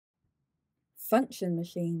Function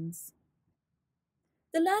machines.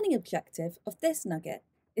 The learning objective of this nugget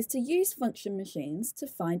is to use function machines to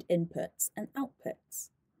find inputs and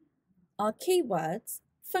outputs. Our key words: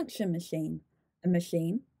 function machine, a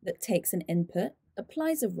machine that takes an input,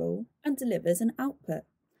 applies a rule and delivers an output,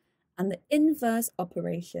 and the inverse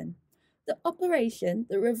operation, the operation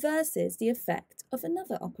that reverses the effect of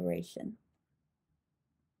another operation.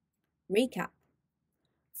 Recap.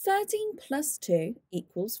 13 plus 2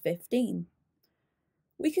 equals 15.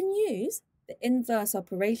 We can use the inverse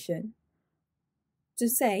operation to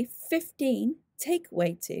say 15 take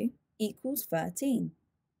away 2 equals 13.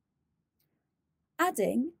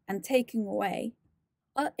 Adding and taking away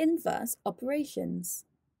are inverse operations.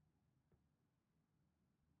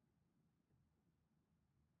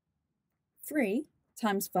 3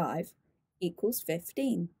 times 5 equals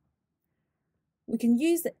 15. We can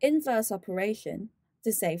use the inverse operation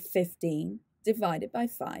to say 15 divided by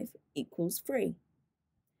 5 equals 3.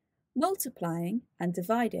 Multiplying and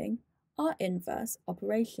dividing are inverse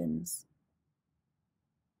operations.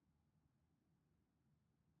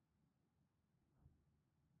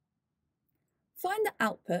 Find the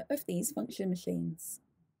output of these function machines.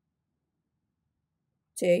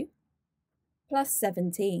 2 plus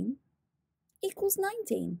 17 equals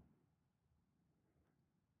 19.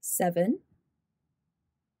 7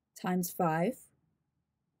 times 5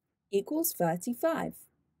 equals 35.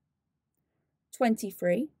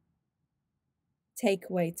 23 take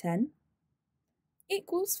away 10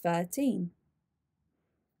 equals 13.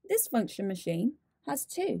 This function machine has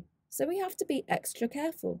 2, so we have to be extra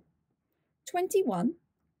careful. 21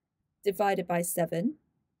 divided by 7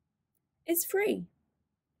 is 3.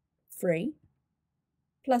 3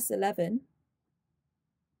 plus 11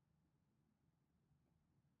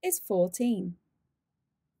 is 14.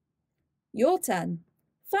 Your turn.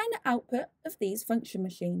 Find the output of these function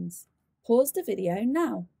machines. Pause the video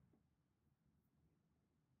now.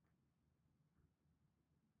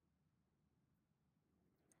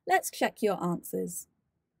 Let's check your answers.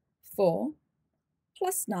 4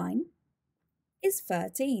 plus 9 is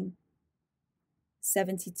 13.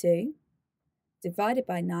 72 divided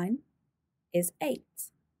by 9 is 8.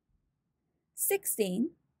 16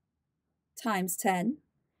 times 10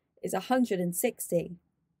 is 160.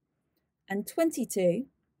 And 22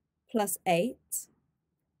 plus 8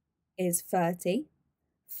 is 30.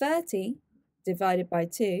 30 divided by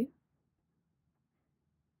 2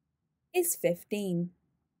 is 15.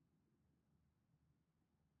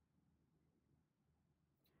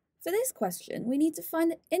 For this question, we need to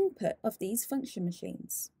find the input of these function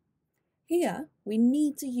machines. Here, we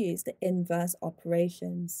need to use the inverse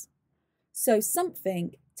operations. So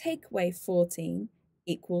something take away 14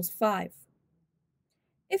 equals 5.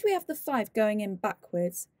 If we have the 5 going in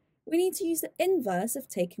backwards, we need to use the inverse of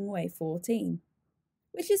taking away 14,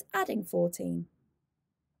 which is adding 14.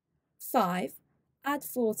 5 add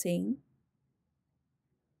 14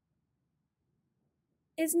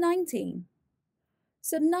 is 19.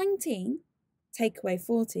 So 19 take away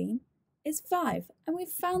 14 is 5, and we've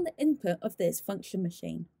found the input of this function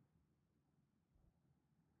machine.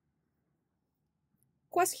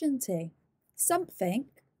 Question 2. Something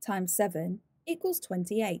times 7 equals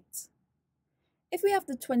 28. If we have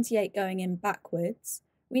the 28 going in backwards,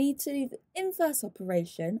 we need to do the inverse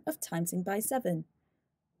operation of timesing by 7,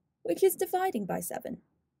 which is dividing by 7.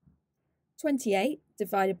 28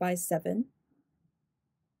 divided by 7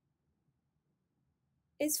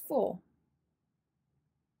 is 4.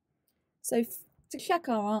 So to check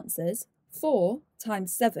our answers, 4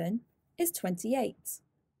 times 7 is 28.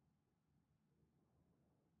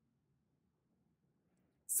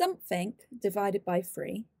 Something divided by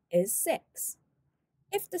 3 is 6.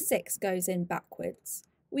 If the 6 goes in backwards,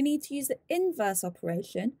 we need to use the inverse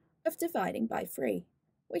operation of dividing by 3,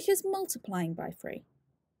 which is multiplying by 3.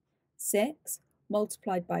 6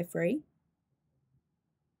 multiplied by 3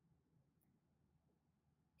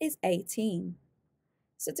 is 18.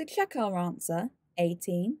 So to check our answer,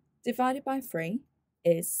 18 divided by 3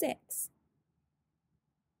 is 6.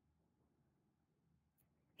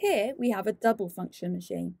 Here we have a double function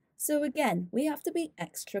machine, so again we have to be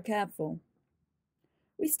extra careful.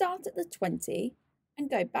 We start at the 20 and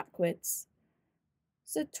go backwards.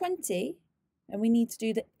 So 20, and we need to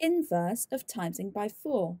do the inverse of timesing by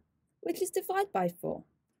 4, which is divide by 4.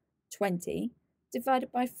 20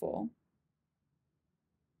 divided by 4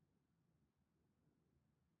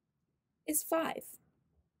 is 5.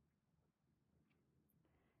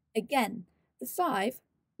 Again, the 5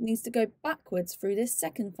 needs to go backwards through this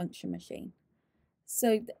second function machine.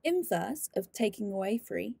 So the inverse of taking away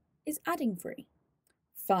 3 is adding 3.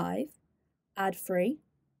 5 add 3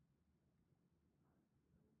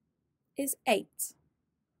 is 8.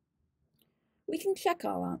 We can check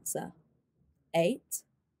our answer. 8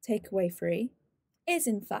 take away 3 is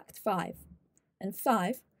in fact 5, and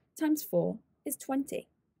 5 times 4 is 20.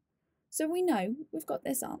 So we know we've got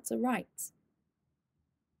this answer right.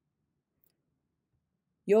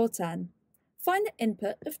 Your turn. Find the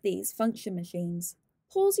input of these function machines.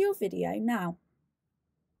 Pause your video now.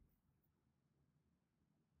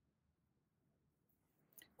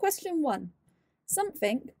 Question 1.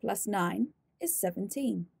 Something plus 9 is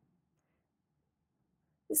 17.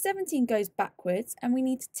 The 17 goes backwards and we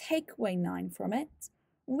need to take away 9 from it.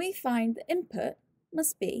 And we find the input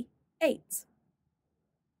must be 8.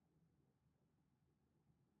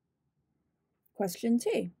 Question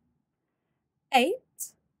 2. 8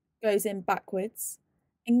 goes in backwards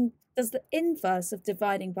and does the inverse of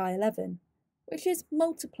dividing by 11, which is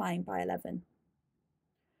multiplying by 11.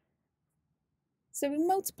 So we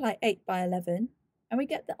multiply 8 by 11 and we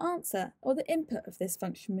get the answer or the input of this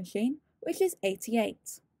function machine, which is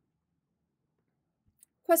 88.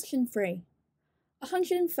 Question 3.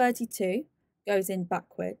 132 goes in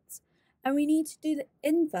backwards and we need to do the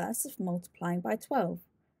inverse of multiplying by 12,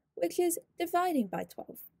 which is dividing by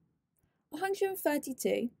 12.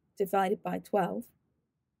 132 divided by 12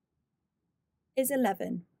 is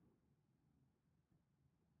 11.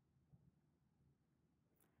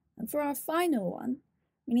 And for our final one,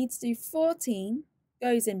 we need to do 14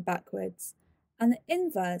 goes in backwards, and the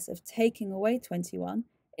inverse of taking away 21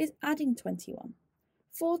 is adding 21.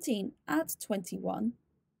 14 add 21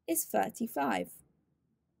 is 35.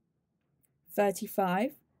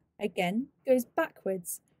 35 again goes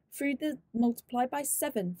backwards through the multiply by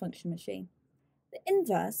 7 function machine. The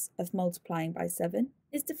inverse of multiplying by 7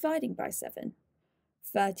 is dividing by 7.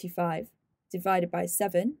 35 divided by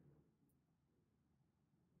 7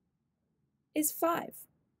 is 5.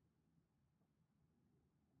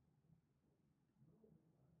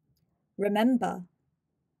 Remember,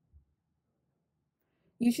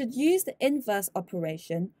 you should use the inverse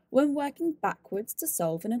operation when working backwards to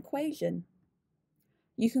solve an equation.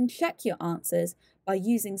 You can check your answers by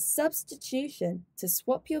using substitution to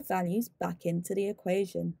swap your values back into the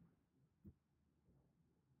equation.